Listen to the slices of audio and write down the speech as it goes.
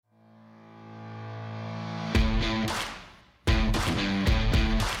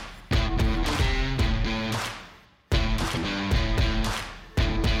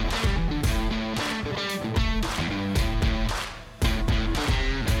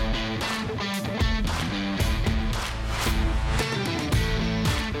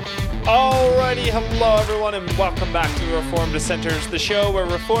Alrighty, hello everyone, and welcome back to Reformed Dissenters, the show where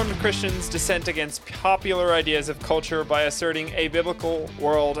Reformed Christians dissent against popular ideas of culture by asserting a biblical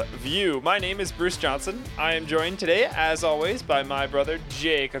world view. My name is Bruce Johnson. I am joined today, as always, by my brother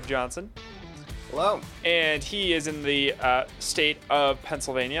Jacob Johnson. Hello. And he is in the state of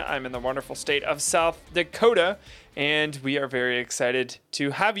Pennsylvania. I'm in the wonderful state of South Dakota. And we are very excited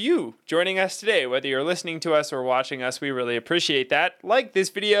to have you joining us today. Whether you're listening to us or watching us, we really appreciate that. Like this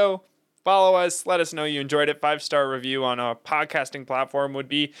video, follow us, let us know you enjoyed it. 5-star review on a podcasting platform would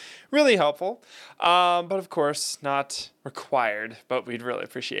be really helpful. But of course, not required, but we'd really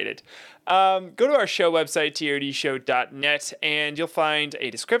appreciate it. Go to our show website, trdshow.net, and you'll find a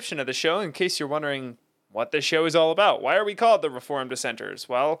description of the show in case you're wondering what the show is all about. Why are we called the Reformed Dissenters?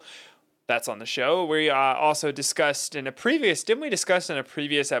 Well, that's on the show. We also discussed in a previous, didn't we discuss in a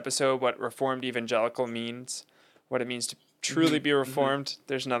previous episode what Reformed Evangelical means? What it means to truly be Reformed?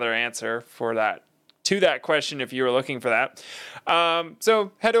 There's another answer for that, to that question if you were looking for that.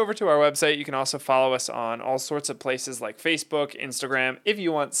 So head over to our website. You can also follow us on all sorts of places like Facebook, Instagram, if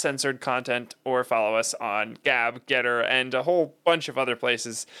you want censored content, or follow us on Gab, Getter, and a whole bunch of other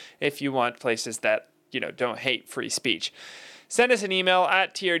places if you want places that, don't hate free speech. Send us an email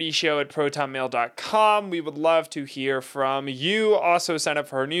at trdshow@protonmail.com. We would love to hear from you. Also sign up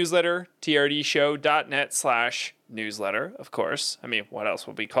for our newsletter, trdshow.net/newsletter, of course. I mean, what else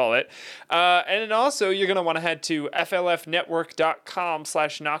would we call it? And then also, you're going to want to head to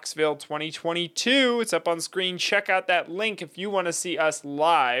flfnetwork.com/Knoxville 2022. It's up on screen. Check out that link if you want to see us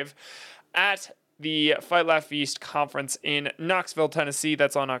live at the Fight Laugh Feast conference in Knoxville, Tennessee.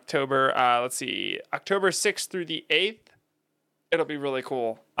 That's on October 6th through the 8th. It'll be really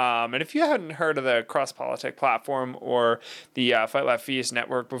cool. And if you hadn't heard of the Cross Politic platform or the Fight Laugh Feast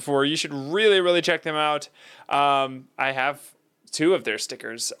network before, you should really, really check them out. I have 2 of their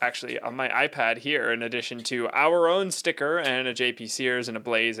stickers actually on my iPad here, in addition to our own sticker and a JP Sears and a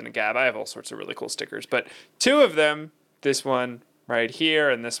Blaze and a Gab. I have all sorts of really cool stickers, but 2 of them, this one right here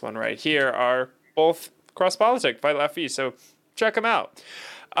and this one right here, are both Cross Politic, Fight Laugh Feast. So check them out.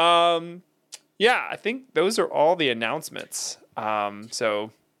 Yeah, I think those are all the announcements.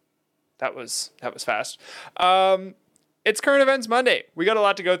 So that was fast. It's Current Events Monday. We got a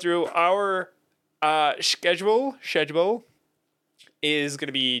lot to go through. Our schedule is going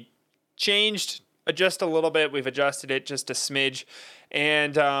to be changed just a little bit. We've adjusted it just a smidge.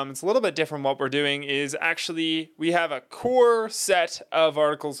 And it's a little bit different. What we're doing is actually we have a core set of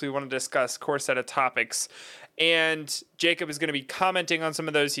articles we want to discuss, core set of topics. And Jacob is going to be commenting on some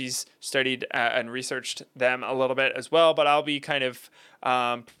of those. He's studied and researched them a little bit as well. But I'll be kind of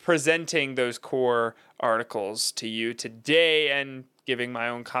presenting those core articles to you today and giving my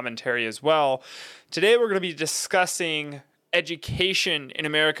own commentary as well. Today we're going to be discussing education in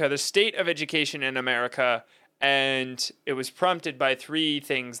America, the state of education in America. And it was prompted by 3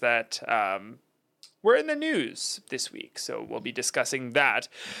 things that were in the news this week. So we'll be discussing that.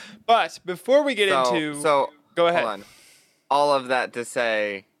 But before we get into... Go ahead. Hold on. All of that to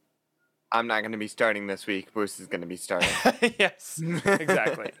say, I'm not going to be starting this week. Bruce is going to be starting. Yes,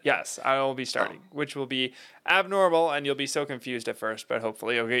 exactly. Yes, I will be starting, which will be abnormal, and you'll be so confused at first, but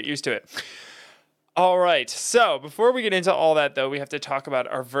hopefully you'll get used to it. All right, so before we get into all that, though, we have to talk about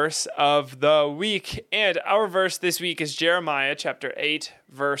our verse of the week. And our verse this week is Jeremiah chapter 8,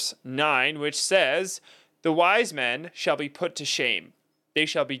 verse 9, which says, "The wise men shall be put to shame. They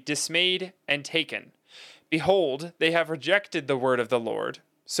shall be dismayed and taken. Behold, they have rejected the word of the Lord.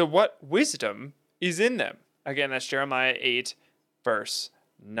 So what wisdom is in them?" Again, that's Jeremiah 8, verse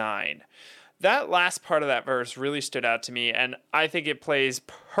 9. That last part of that verse really stood out to me, and I think it plays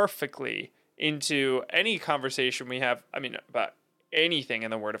perfectly into any conversation we have, about anything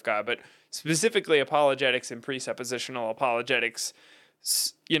in the Word of God, but specifically apologetics and presuppositional apologetics.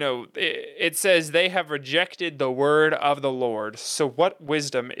 It says they have rejected the word of the Lord. So what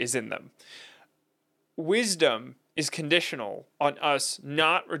wisdom is in them? Wisdom is conditional on us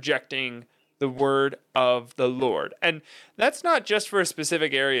not rejecting the word of the Lord. And that's not just for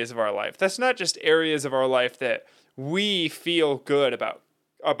specific areas of our life. That's not just areas of our life that we feel good about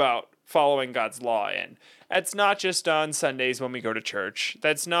following God's law in. That's not just on Sundays when we go to church.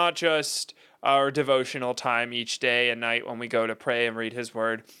 That's not just our devotional time each day and night when we go to pray and read His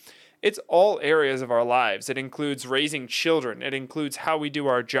word. It's all areas of our lives. It includes raising children. It includes how we do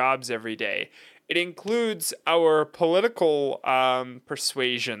our jobs every day. It includes our political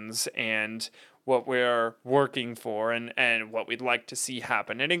persuasions and what we're working for and what we'd like to see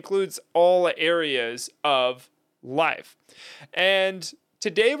happen. It includes all areas of life. And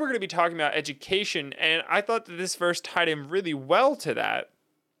today we're going to be talking about education, and I thought that this verse tied in really well to that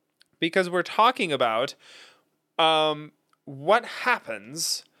because we're talking about what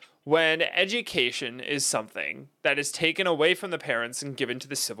happens when education is something that is taken away from the parents and given to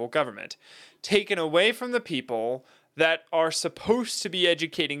the civil government, taken away from the people that are supposed to be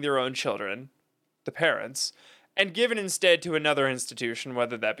educating their own children, the parents, and given instead to another institution,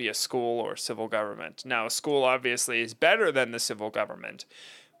 whether that be a school or civil government. Now, a school obviously is better than the civil government,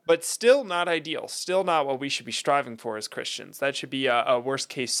 but still not ideal, still not what we should be striving for as Christians. That should be a worst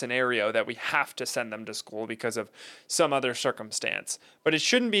case scenario that we have to send them to school because of some other circumstance. But it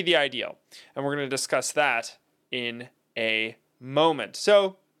shouldn't be the ideal. And we're going to discuss that in a moment.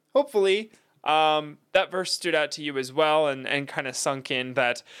 So hopefully that verse stood out to you as well and kind of sunk in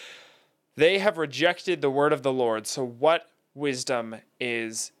that they have rejected the word of the Lord. So what wisdom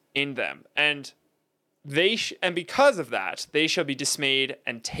is in them? And because of that, they shall be dismayed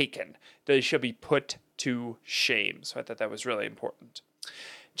and taken. They shall be put to shame. So I thought that was really important.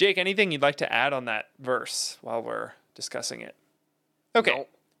 Jake, anything you'd like to add on that verse while we're discussing it? Okay. No.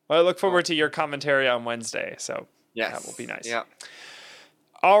 Well, I look forward to your commentary on Wednesday. So Yes. that will be nice. Yeah.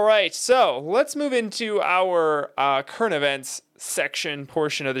 All right. So let's move into our current events section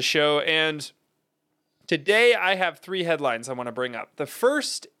portion of the show. And today I have 3 headlines I want to bring up. The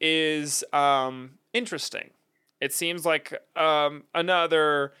first is interesting. It seems like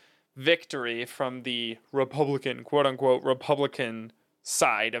another victory from the Republican, quote unquote, Republican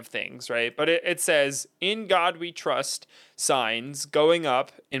side of things, right? But it says, "In God we trust" signs going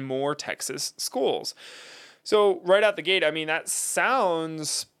up in more Texas schools. So right out the gate, I mean, that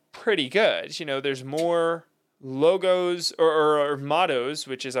sounds pretty good. You know, there's more logos or mottos,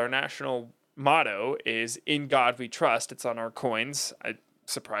 which is our national motto, is "In God we trust." It's on our coins.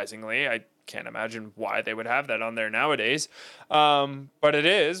 Surprisingly, I can't imagine why they would have that on there nowadays. But it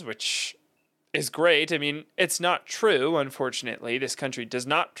is, which is great. I mean, it's not true, unfortunately. This country does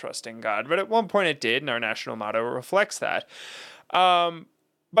not trust in God, but at one point it did, and our national motto reflects that.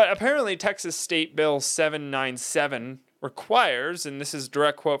 But apparently Texas State Bill 797 requires, and this is a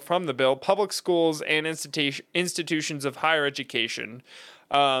direct quote from the bill, public schools and institutions of higher education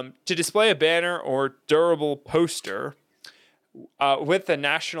to display a banner or durable poster with the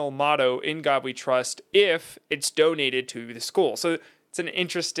national motto "In God We Trust" if it's donated to the school. So it's an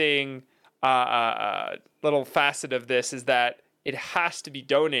interesting little facet of this, is that it has to be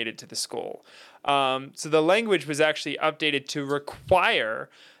donated to the school. So the language was actually updated to require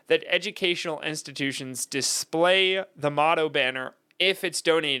that educational institutions display the motto banner if it's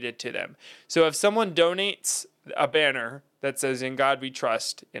donated to them. So if someone donates a banner that says "In God We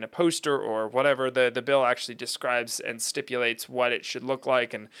Trust" in a poster or whatever, the bill actually describes and stipulates what it should look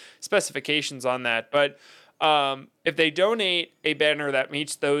like and specifications on that. But if they donate a banner that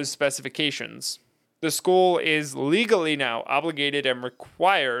meets those specifications, the school is legally now obligated and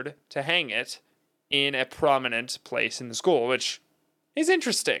required to hang it in a prominent place in the school, which is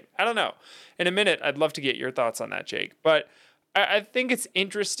interesting. I don't know. In a minute, I'd love to get your thoughts on that, Jake. But I think it's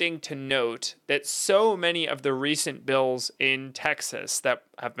interesting to note that so many of the recent bills in Texas that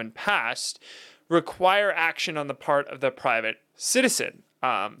have been passed require action on the part of the private citizen.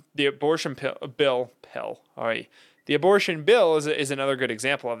 The abortion bill is another good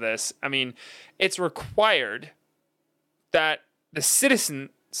example of this. I mean, it's required that the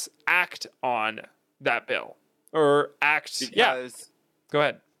citizens act on that bill or act. Go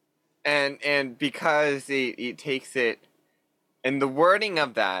ahead. And because it takes it, and the wording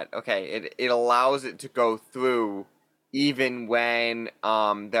of that, okay, it allows it to go through even when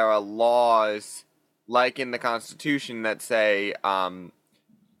there are laws like in the Constitution that say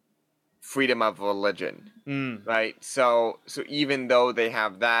freedom of religion, right? So even though they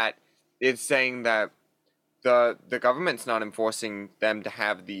have that, it's saying that the government's not enforcing them to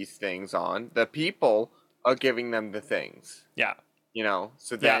have these things on. The people are giving them the things. Yeah. You know,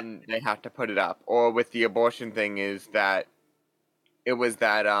 so then they have to put it up. Or with the abortion thing is that it was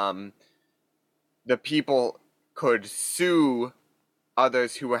that the people could sue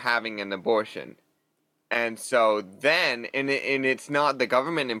others who were having an abortion. And so then, and it's not the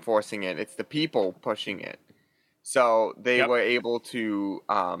government enforcing it, it's the people pushing it. So they were able to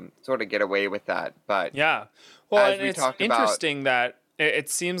sort of get away with that. But yeah, well, and it's interesting that it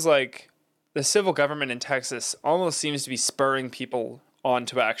seems like the civil government in Texas almost seems to be spurring people on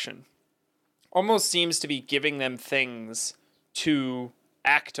to action. Almost seems to be giving them things to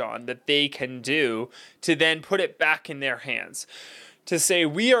act on that they can do to then put it back in their hands. To say,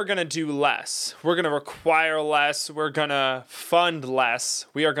 we are going to do less. We're going to require less. We're going to fund less.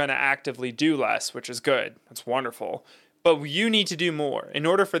 We are going to actively do less, which is good. That's wonderful. But you need to do more in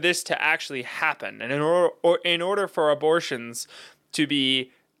order for this to actually happen. And in order for abortions to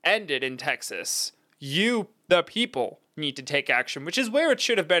be end it in Texas. You, the people, need to take action, which is where it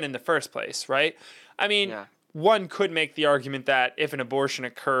should have been in the first place, right? I mean, one could make the argument that if an abortion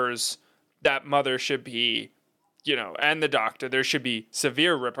occurs, that mother should be, and the doctor, there should be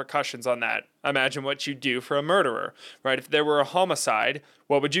severe repercussions on that. Imagine what you do for a murderer, right? If there were a homicide,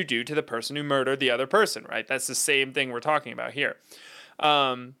 what would you do to the person who murdered the other person, right? That's the same thing we're talking about here.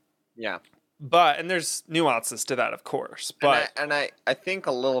 But, and there's nuances to that, of course. But I think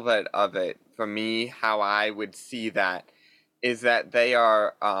a little bit of it, for me, how I would see that, is that they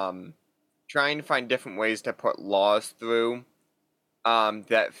are trying to find different ways to put laws through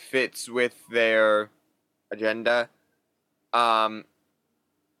that fits with their agenda.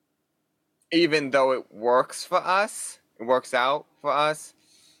 Even though it works for us, it works out for us,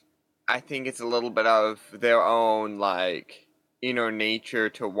 I think it's a little bit of their own, like, inner nature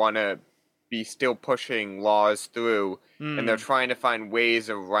to want to be still pushing laws through, and they're trying to find ways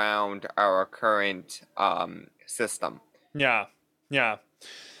around our current system. Yeah.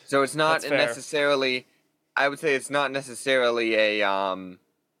 So it's not necessarily, I would say it's not necessarily a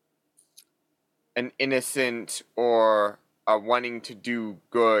an innocent or a wanting to do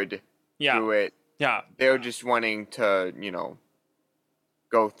good through it. Yeah. They're just wanting to,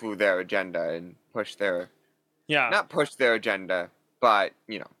 go through their agenda and push their not push their agenda, but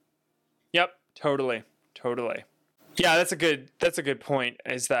Yep, totally. Yeah, that's a good point,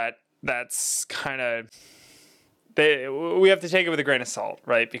 is that's kind of, we have to take it with a grain of salt,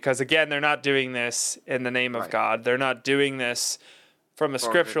 right? Because again, they're not doing this in the name of God. They're not doing this from a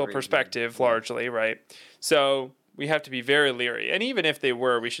scriptural perspective largely, right? So we have to be very leery. And even if they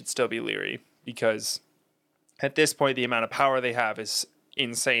were, we should still be leery, because at this point, the amount of power they have is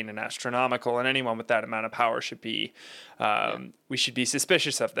insane and astronomical, and anyone with that amount of power should be, we should be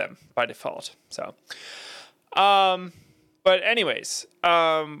suspicious of them by default. So, but anyways,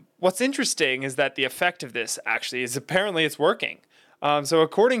 what's interesting is that the effect of this actually is apparently it's working. So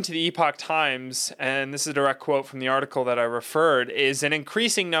according to the Epoch Times, and this is a direct quote from the article that I referred, is an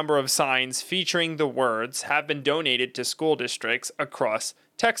increasing number of signs featuring the words have been donated to school districts across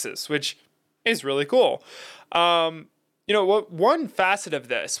Texas, which is really cool. One facet of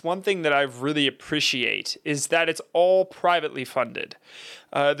this, one thing that I really appreciate, is that it's all privately funded.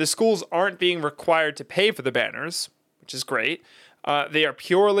 The schools aren't being required to pay for the banners, which is great. They are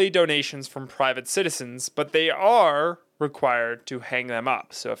purely donations from private citizens, but they are required to hang them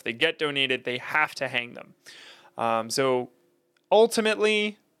up. So if they get donated, they have to hang them. So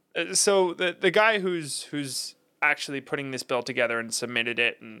ultimately, the guy who's actually putting this bill together and submitted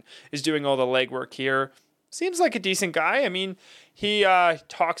it and is doing all the legwork here seems like a decent guy. I mean, he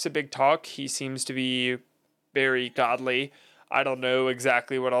talks a big talk. He seems to be very godly. I don't know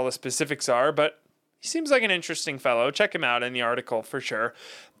exactly what all the specifics are, but he seems like an interesting fellow. Check him out in the article for sure.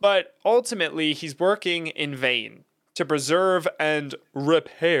 But ultimately, he's working in vain to preserve and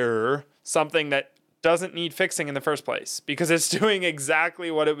repair something that doesn't need fixing in the first place, because it's doing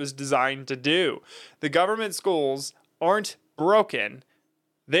exactly what it was designed to do. The government schools aren't broken.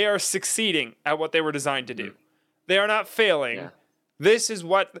 They are succeeding at what they were designed to do. They are not failing. Yeah.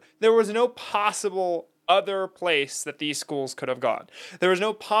 There was no possible other place that these schools could have gone. There was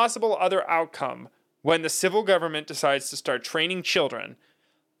no possible other outcome when the civil government decides to start training children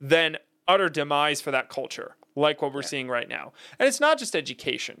than utter demise for that culture, like what we're seeing right now. And it's not just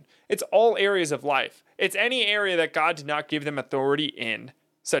education. It's all areas of life. It's any area that God did not give them authority in,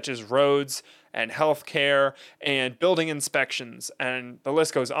 such as roads and healthcare and building inspections, and the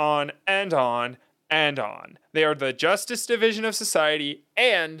list goes on and on and on. They are the justice division of society,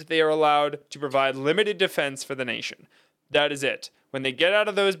 and they are allowed to provide limited defense for the nation. That is it. When they get out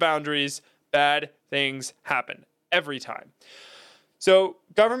of those boundaries, bad things happen every time. So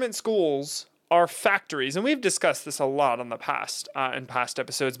government schools are factories, and we've discussed this a lot in past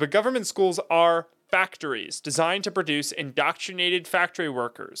episodes, but government schools are factories designed to produce indoctrinated factory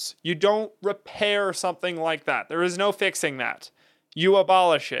workers. You don't repair something like that. There is no fixing that. You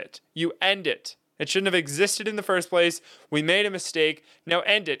abolish it. You end it. It shouldn't have existed in the first place. We made a mistake. Now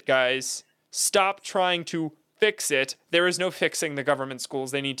end it, guys. Stop trying to fix it. There is no fixing the government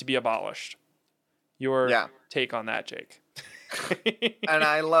schools. They need to be abolished. Your take on that, Jake. And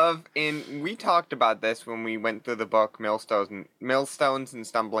I love, we talked about this when we went through the book Millstones and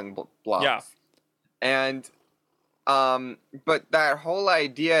Stumbling Blocks. Yeah. And, but that whole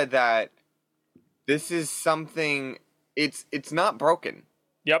idea that this is something, it's not broken.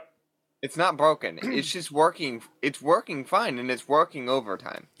 Yep. It's not broken. It's just working. It's working fine, and it's working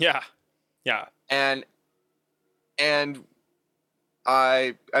overtime. Yeah. Yeah. And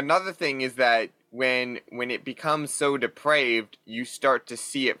another thing is that when it becomes so depraved, you start to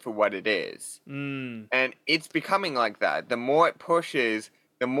see it for what it is. Mm. And it's becoming like that. The more it pushes,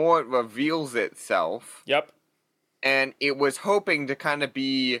 the more it reveals itself. Yep. And it was hoping to kind of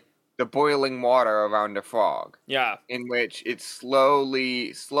be the boiling water around a frog. Yeah. In which it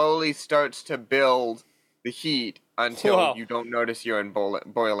slowly starts to build the heat until Whoa. you don't notice you're in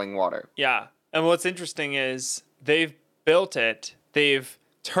boiling water. Yeah. And what's interesting is they've built it, they've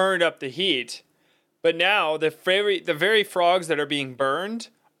turned up the heat, but now the very frogs that are being burned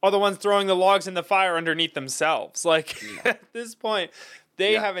are the ones throwing the logs in the fire underneath themselves. Like, at this point,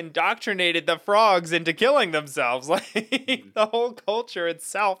 they have indoctrinated the frogs into killing themselves. Like, the whole culture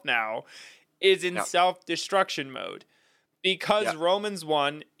itself now is in self-destruction mode because Romans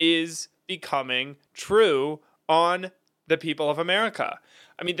 1 is becoming true on the people of America.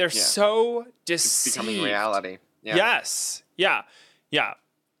 I mean, they're so deceived. It's becoming reality. Yeah. Yes. Yeah. Yeah.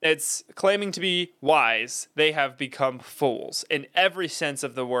 It's claiming to be wise. They have become fools in every sense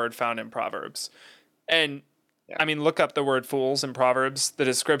of the word found in Proverbs. And I mean, look up the word fools in Proverbs. The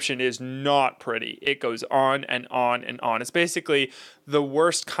description is not pretty. It goes on and on and on. It's basically the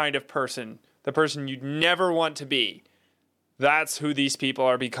worst kind of person, the person you'd never want to be. That's who these people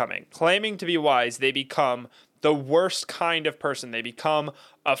are becoming. Claiming to be wise, they become the worst kind of person. They become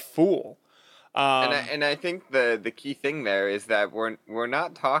a fool. And I think the key thing there is that we're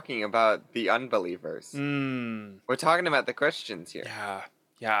not talking about the unbelievers. We're talking about the Christians here.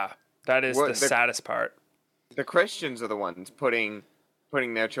 Yeah. That is the saddest part. The Christians are the ones putting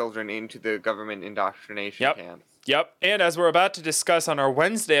their children into the government indoctrination camps. Yep. And as we're about to discuss on our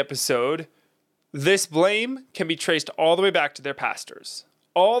Wednesday episode, this blame can be traced all the way back to their pastors.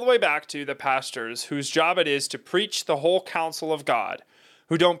 All the way back to the pastors whose job it is to preach the whole counsel of God,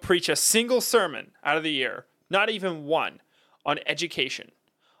 who don't preach a single sermon out of the year, not even one, on education,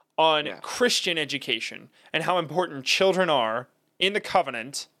 on Christian education, and how important children are in the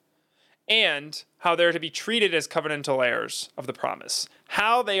covenant, and how they're to be treated as covenantal heirs of the promise,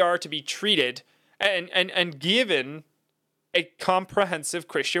 how they are to be treated and given a comprehensive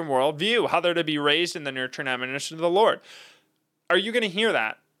Christian worldview, how they're to be raised in the nurture and admonition of the Lord. Are you going to hear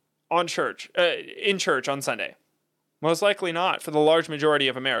that in church on Sunday? Most likely not for the large majority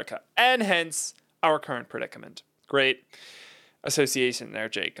of America, and hence our current predicament. Great association there,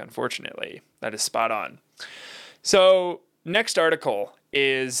 Jake, unfortunately. That is spot on. So, next article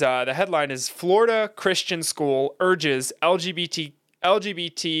is, the headline is Florida Christian School urges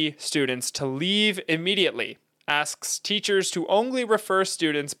LGBT students to leave immediately, asks teachers to only refer to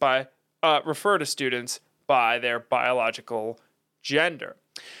students by their biological gender.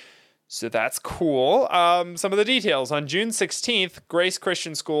 So that's cool. Some of the details. On June 16th, Grace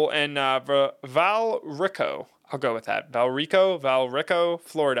Christian School in Valrico, I'll go with that, Valrico,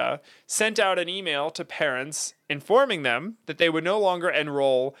 Florida, sent out an email to parents informing them that they would no longer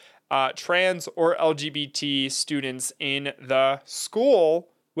enroll trans or LGBT students in the school,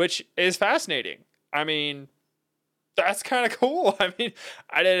 which is fascinating. I mean, that's kind of cool. I mean,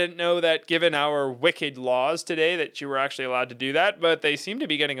 I didn't know that given our wicked laws today that you were actually allowed to do that, but they seem to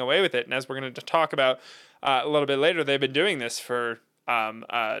be getting away with it. And as we're going to talk about a little bit later, they've been doing this for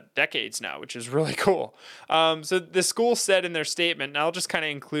decades now, which is really cool. So the school said in their statement, and I'll just kind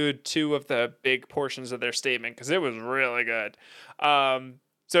of include two of the big portions of their statement because it was really good.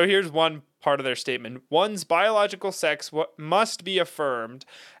 So here's one part of their statement. One's biological sex must be affirmed,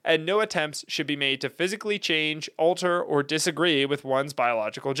 and no attempts should be made to physically change, alter, or disagree with one's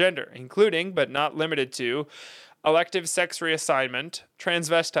biological gender, including, but not limited to, elective sex reassignment,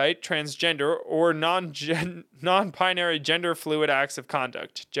 transvestite, transgender, or non-binary gender fluid acts of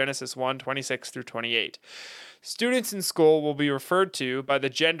conduct. Genesis 1:26-28. Students in school will be referred to by the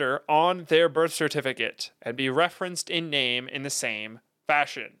gender on their birth certificate and be referenced in name in the same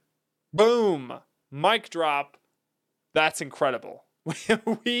fashion. Boom! Mic drop. That's incredible.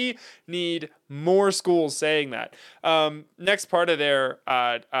 We need more schools saying that. Next part of their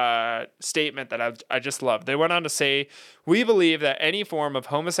statement that I just love. They went on to say, we believe that any form of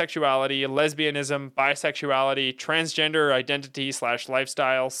homosexuality, lesbianism, bisexuality, transgender identity /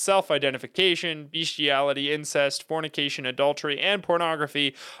 lifestyle, self-identification, bestiality, incest, fornication, adultery, and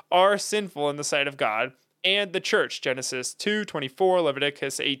pornography are sinful in the sight of God and the church. Genesis 2:24,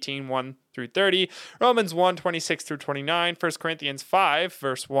 Leviticus 18:1-30, Romans 1:26-29, 1 Corinthians 5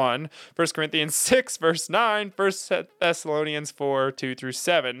 verse 1, 1 Corinthians 6 verse 9, 1 Thessalonians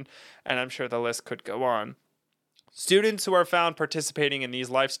 4:2-7, and I'm sure the list could go on. Students who are found participating in these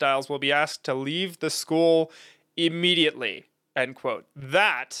lifestyles will be asked to leave the school immediately. End quote.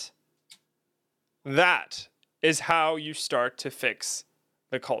 That is how you start to fix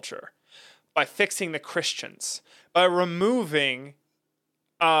the culture. by fixing the Christians, by removing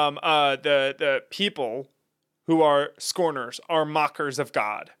the people who are scorners, are mockers of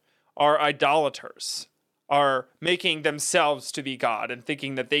God, are idolaters, are making themselves to be God and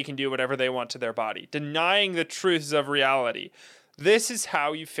thinking that they can do whatever they want to their body, denying the truths of reality. This is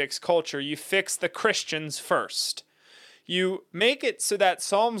how you fix culture. You fix the Christians first. You make it so that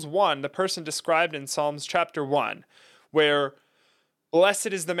Psalms 1, the person described in Psalms chapter 1, where blessed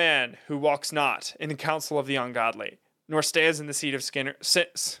is the man who walks not in the counsel of the ungodly, nor stands in the seat of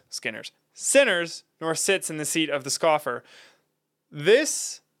sinners, nor sits in the seat of the scoffer.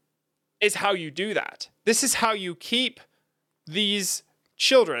 This is how you do that. This is how you keep these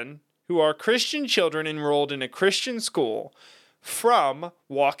children who are Christian children enrolled in a Christian school from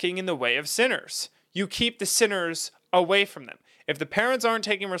walking in the way of sinners. You keep the sinners away from them. If the parents aren't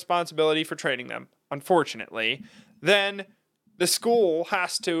taking responsibility for training them, unfortunately, then the school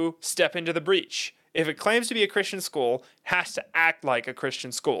has to step into the breach. If it claims to be a Christian school, it has to act like a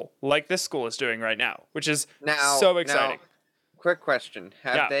Christian school, like this school is doing right now, which is so exciting. Now, quick question.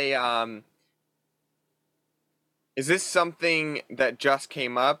 Have they, is this something that just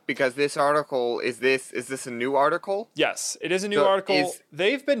came up? Because this article, is this a new article? Yes, it is a new article.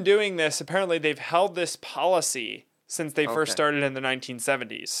 They've been doing this. Apparently, they've held this policy since they first started in the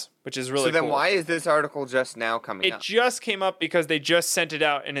 1970s, which is really cool. So then why is this article just now coming up? It just came up because they just sent it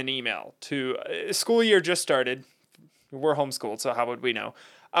out in an email to school year just started. We're homeschooled, so how would we know?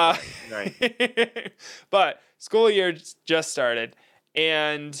 Right. But school year just started,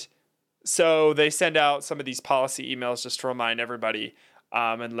 and so they send out some of these policy emails just to remind everybody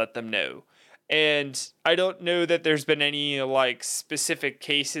and let them know. And I don't know that there's been any like specific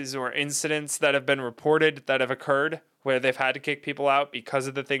cases or incidents that have been reported that have occurred where they've had to kick people out because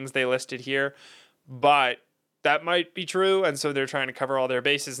of the things they listed here. But that might be true. And so they're trying to cover all their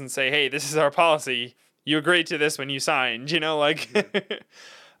bases and say, hey, this is our policy. You agreed to this when you signed, like,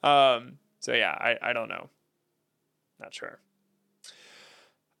 so yeah, I don't know. Not sure.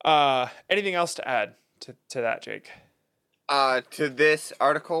 Anything else to add to that, Jake? To this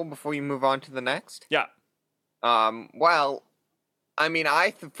article before you move on to the next? Yeah. Well, I mean,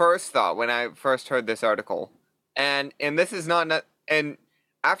 I first thought when I first heard this article, and this is not, and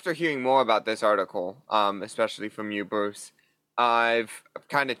after hearing more about this article, especially from you, Bruce, I've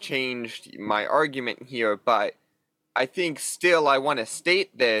kind of changed my argument here, but I think still I want to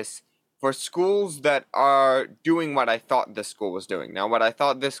state this for schools that are doing what I thought this school was doing. Now, what I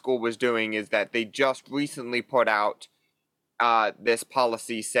thought this school was doing is that they just recently put out this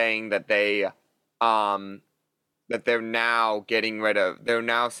policy saying that they're now they're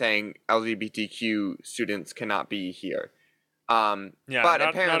now saying LGBTQ students cannot be here. Yeah, but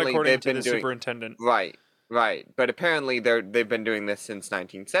apparently not according they've to been the superintendent. Right. But apparently they've been doing this since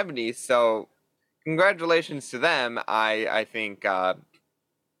 1970s. So congratulations to them. I think I've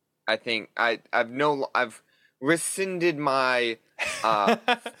rescinded my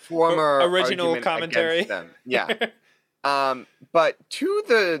former original commentary. Against them. Yeah. But to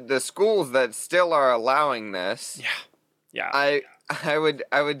the schools that still are allowing this, yeah, I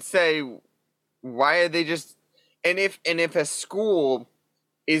would say, why are they just, and if a school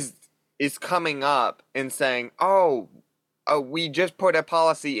is coming up and saying, oh, we just put a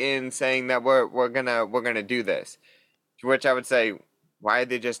policy in saying that we're gonna do this, to which I would say, why are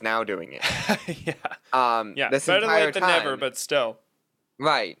they just now doing it? Yeah. This Better entire late than time, never, but still.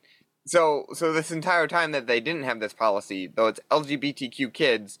 Right. So this entire time that they didn't have this policy, those LGBTQ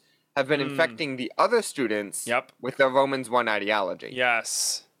kids have been infecting the other students with their Romans 1 ideology.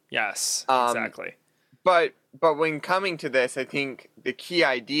 Yes, exactly. But when coming to this, I think the key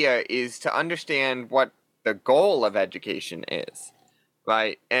idea is to understand what the goal of education is,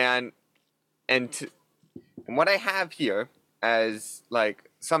 right? And what I have here as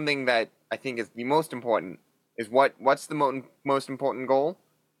like something that I think is the most important is what's the most important goal?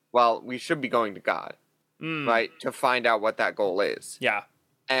 Well, we should be going to God, right, to find out what that goal is. Yeah.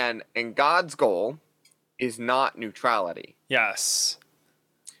 And God's goal is not neutrality. Yes.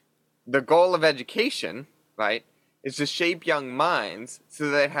 The goal of education, right, is to shape young minds so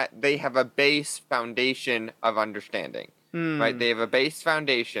that they have a base foundation of understanding, right? They have a base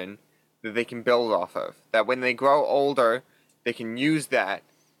foundation that they can build off of, that when they grow older, they can use that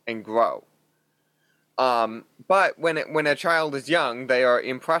and grow. But when a child is young, they are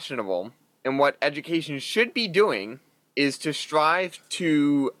impressionable, and what education should be doing is to strive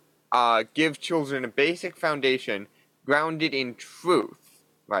to give children a basic foundation grounded in truth,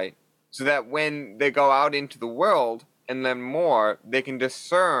 right? So that when they go out into the world and learn more, they can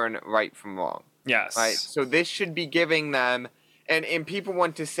discern right from wrong. Yes. Right? So this should be giving them, and people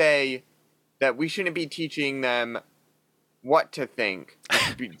want to say, that we shouldn't be teaching them what to think. We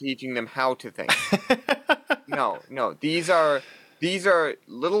should be teaching them how to think. No. These are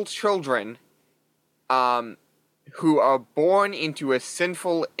little children who are born into a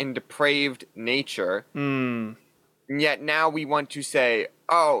sinful and depraved nature. Mm. And yet now we want to say,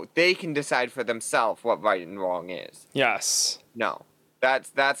 oh, they can decide for themselves what right and wrong is. Yes. No.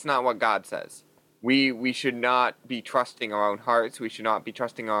 That's not what God says. We should not be trusting our own hearts. We should not be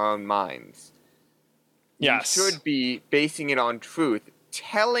trusting our own minds. Yes. We should be basing it on truth,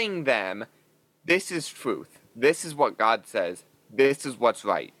 telling them this is truth. This is what God says. This is what's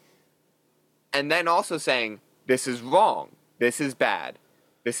right. And then also saying, this is wrong. This is bad.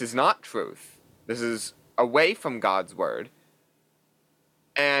 This is not truth. This is away from God's word.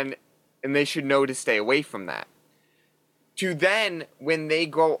 And they should know to stay away from that. To then, when they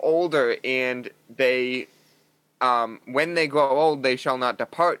grow older and when they grow old, they shall not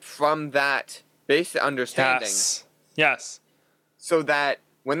depart from that basic understanding. Yes. So that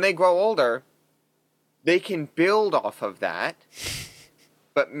when they grow older, they can build off of that,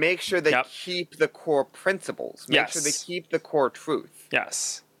 but make sure they keep the core principles. Make sure they keep the core truth.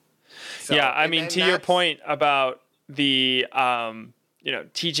 Yes. So, yeah, I mean, to your point about the,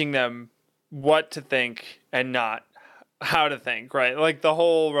 teaching them what to think and not how to think, right? Like the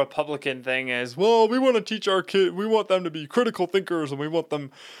whole Republican thing is, well, we want to teach our kids, we want them to be critical thinkers, and we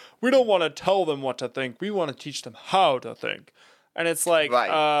don't want to tell them what to think. We want to teach them how to think. And it's like,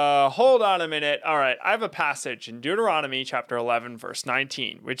 hold on a minute. All right, I have a passage in Deuteronomy chapter 11, verse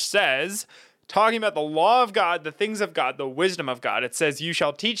 19, which says, talking about the law of God, the things of God, the wisdom of God, it says, you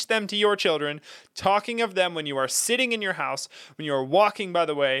shall teach them to your children, talking of them when you are sitting in your house, when you are walking by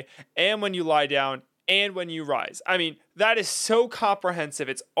the way, and when you lie down, and when you rise. I mean, that is so comprehensive.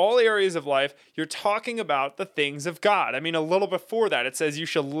 It's all areas of life. You're talking about the things of God. I mean, a little before that, it says, you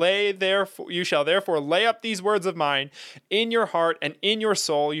shall therefore lay up these words of mine in your heart and in your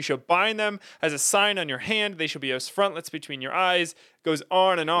soul. You shall bind them as a sign on your hand. They shall be as frontlets between your eyes. It goes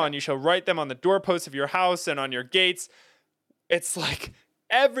on and on. You shall write them on the doorposts of your house and on your gates. It's like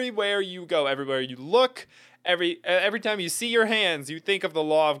everywhere you go, everywhere you look, every time you see your hands, you think of the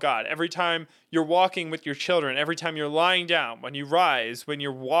law of God. Every time you're walking with your children, every time you're lying down, when you rise, when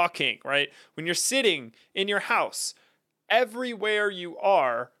you're walking, right? When you're sitting in your house, everywhere you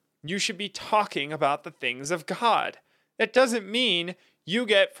are, you should be talking about the things of God. That doesn't mean you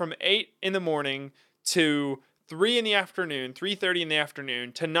get from 8 in the morning to 3 in the afternoon, 3:30 in the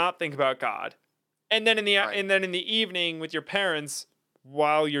afternoon to not think about God. And then in the evening with your parents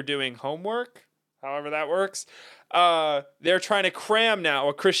while you're doing homework, however that works, they're trying to cram now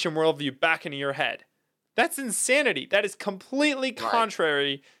a Christian worldview back into your head. That's insanity. That is completely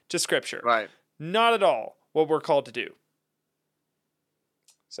contrary to Scripture. Right. Not at all what we're called to do.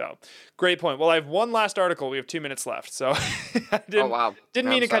 So, great point. Well, I have one last article. We have 2 minutes left. So, didn't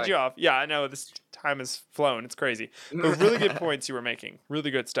mean to cut you off. Yeah, I know. This time has flown. It's crazy. But really good points you were making. Really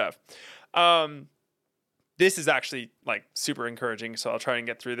good stuff. This is actually like super encouraging, so I'll try and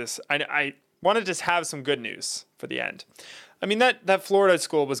get through this. I want to just have some good news for the end. I mean, that Florida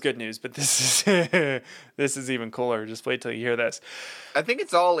school was good news, but this is even cooler. Just wait till you hear this. I think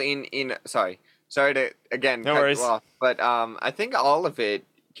it's all in sorry to again no cut worries. you off, but I think all of it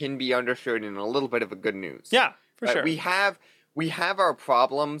can be understood in a little bit of a good news. Yeah, for sure. We have our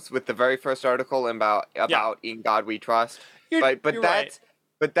problems with the very first article about in God we trust. But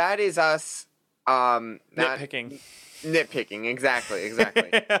that is us nitpicking. Nitpicking, exactly.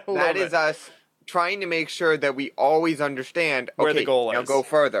 That is us trying to make sure that we always understand, where the goal is. Now go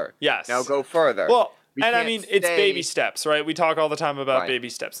further. Yes. Now go further. Well, and I mean, it's baby steps, right? We talk all the time about baby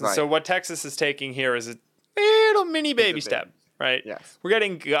steps. And so what Texas is taking here is a little mini baby step, right? Yes. We're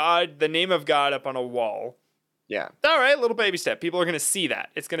getting God, the name of God, up on a wall. Yeah. All right, little baby step. People are going to see that.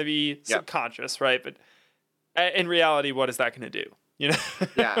 It's going to be subconscious, right? But in reality, what is that going to do? You know?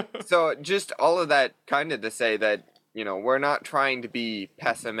 Yeah. So just all of that kind of to say that, we're not trying to be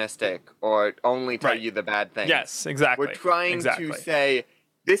pessimistic or only tell you the bad things. Yes, exactly. We're trying to say,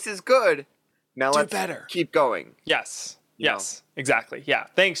 this is good. Now let's keep going. Yes. Exactly. Yeah.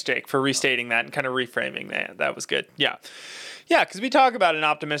 Thanks, Jake, for restating that and kind of reframing that. That was good. Yeah. Yeah, because we talk about an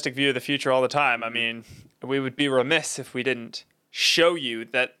optimistic view of the future all the time. I mean, we would be remiss if we didn't show you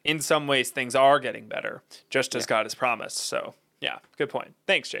that in some ways things are getting better, just as God has promised. So, yeah, good point.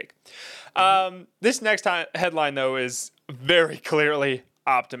 Thanks, Jake. This next headline, though, is very clearly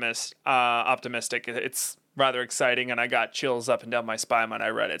optimistic. It's rather exciting, and I got chills up and down my spine when I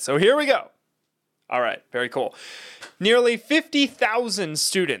read it. So here we go. All right, very cool. Nearly 50,000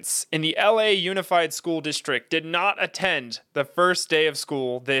 students in the LA Unified School District did not attend the first day of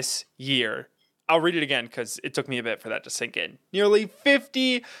school this year. I'll read it again because it took me a bit for that to sink in. Nearly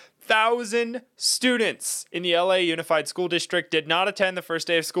 50,000 students in the LA Unified School District did not attend the first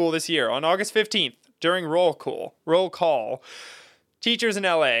day of school this year. On August 15th, during roll call, teachers in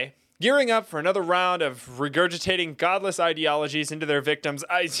LA gearing up for another round of regurgitating godless ideologies into their victims.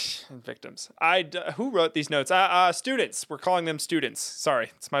 Who wrote these notes? Students. We're calling them students.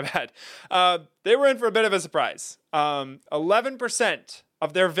 Sorry, it's my bad. They were in for a bit of a surprise. 11%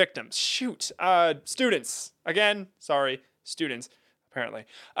 of their victims, students, again, sorry, students, apparently,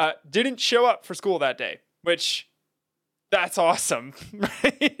 didn't show up for school that day, which, that's awesome,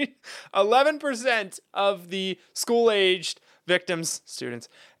 right? 11% of the school-aged victims, students,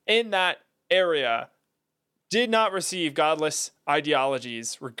 in that area did not receive godless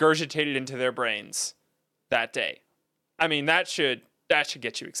ideologies regurgitated into their brains that day. I mean, that should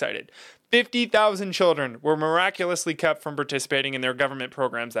get you excited. 50,000 children were miraculously kept from participating in their government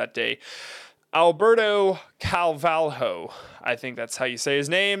programs that day. Alberto Calvalho, I think that's how you say his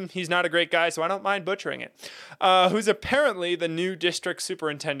name. He's not a great guy, so I don't mind butchering it. Who's apparently the new district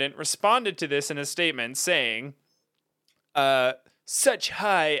superintendent, responded to this in a statement saying, such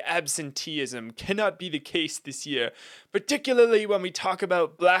high absenteeism cannot be the case this year, particularly when we talk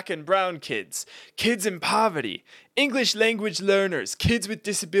about black and brown kids, kids in poverty, English language learners, kids with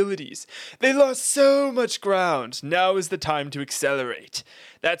disabilities. They lost so much ground. Now is the time to accelerate.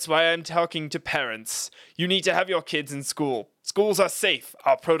 That's why I'm talking to parents. You need to have your kids in school. Schools are safe.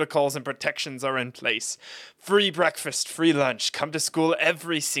 Our protocols and protections are in place. Free breakfast, free lunch. Come to school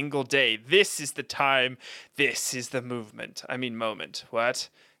every single day. This is the time. This is the moment. What?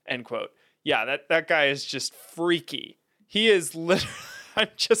 End quote. Yeah, that guy is just freaky. He is literally, I'm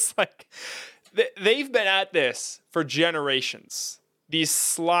just like, they've been at this for generations. These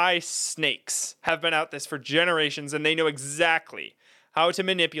sly snakes have been at this for generations, and they know exactly how to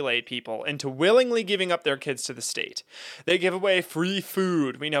manipulate people into willingly giving up their kids to the state. They give away free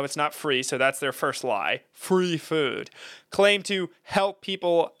food. We know it's not free, so that's their first lie. Free food. Claim to help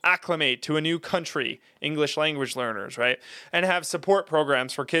people acclimate to a new country, English language learners, right? And have support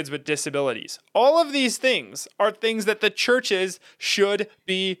programs for kids with disabilities. All of these things are things that the churches should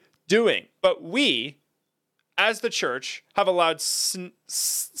be doing. But we, as the church, have allowed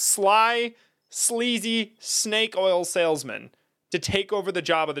sly, sleazy snake oil salesmen to take over the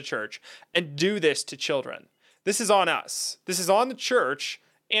job of the church and do this to children. This is on us. This is on the church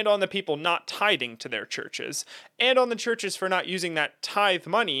and on the people not tithing to their churches, and on the churches for not using that tithe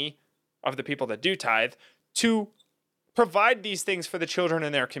money of the people that do tithe to provide these things for the children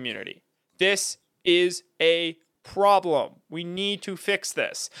in their community. This is a problem. We need to fix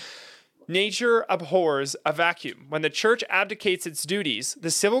this. Nature abhors a vacuum. When the church abdicates its duties, the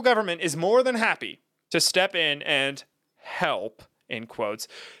civil government is more than happy to step in and help, in quotes,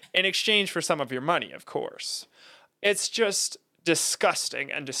 in exchange for some of your money, of course. It's just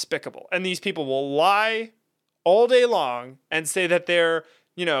disgusting and despicable. And these people will lie all day long and say that they're,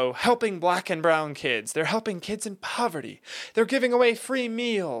 helping black and brown kids. They're helping kids in poverty. They're giving away free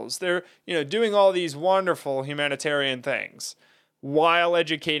meals. They're, doing all these wonderful humanitarian things while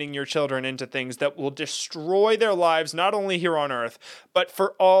educating your children into things that will destroy their lives, not only here on earth, but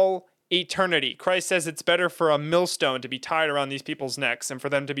for all eternity. Christ says it's better for a millstone to be tied around these people's necks and for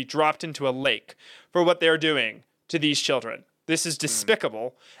them to be dropped into a lake for what they're doing to these children. This is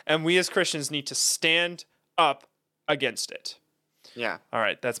despicable, and we as Christians need to stand up against it. Yeah. All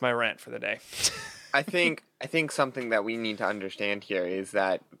right, that's my rant for the day. I think something that we need to understand here is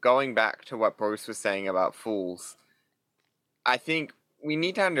that, going back to what Bruce was saying about fools, I think we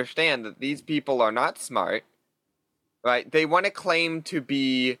need to understand that these people are not smart, right? They want to claim to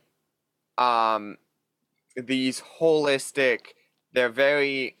be these holistic, they're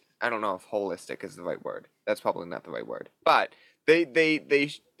very, I don't know if holistic is the right word. That's probably not the right word. But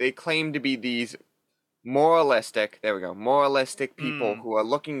they claim to be these moralistic people who are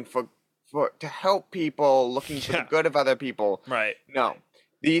looking for to help people, looking for the good of other people. Right. No.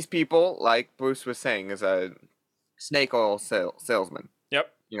 These people, like Bruce was saying, is a snake oil salesman.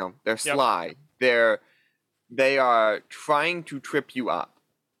 Yep. They're sly. They are trying to trip you up.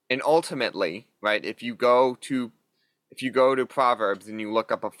 And ultimately, right, if you go to Proverbs and you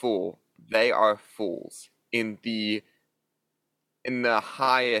look up a fool, they are fools in the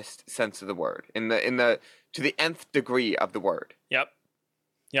highest sense of the word, to the nth degree of the word. Yep.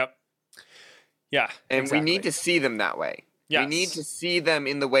 Yeah. And exactly. we need to see them that way. Yes. We need to see them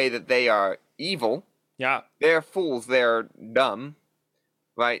in the way that they are evil. Yeah. They're fools, they're dumb.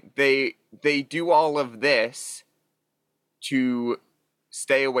 Right? They do all of this to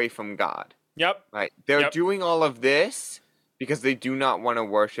stay away from God. Yep. Right? They're doing all of this because they do not want to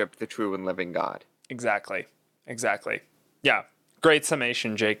worship the true and living God. Exactly. Yeah. Great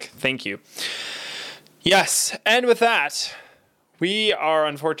summation, Jake. Thank you. Yes. And with that, we are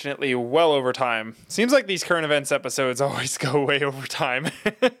unfortunately well over time. Seems like these current events episodes always go way over time.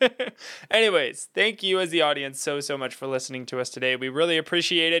 Anyways, thank you as the audience so much for listening to us today. We really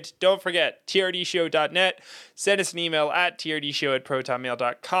appreciate it. Don't forget, trdshow.net. Send us an email at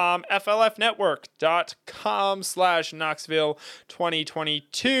trdshow@protonmail.com, flfnetwork.com/Knoxville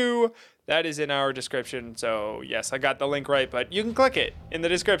 2022. That is in our description. So yes, I got the link right, but you can click it in the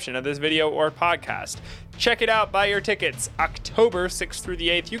description of this video or podcast. Check it out, buy your tickets. October 6th through the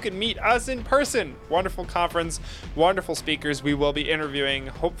 8th, you can meet us in person. Wonderful conference, wonderful speakers. We will be interviewing,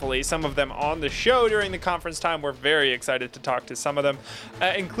 hopefully, some of them on the show during the conference time. We're very excited to talk to some of them,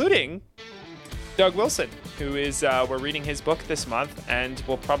 including Doug Wilson, who is, we're reading his book this month, and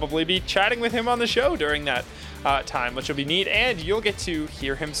we'll probably be chatting with him on the show during that time, which will be neat, and you'll get to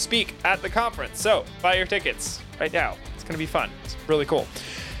hear him speak at the conference. So buy your tickets right now. It's going to be fun. It's really cool.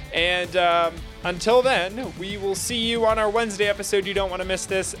 And until then, we will see you on our Wednesday episode. You don't want to miss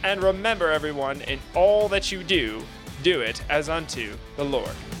this. And remember, everyone, in all that you do, do it as unto the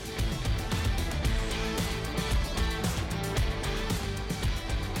Lord.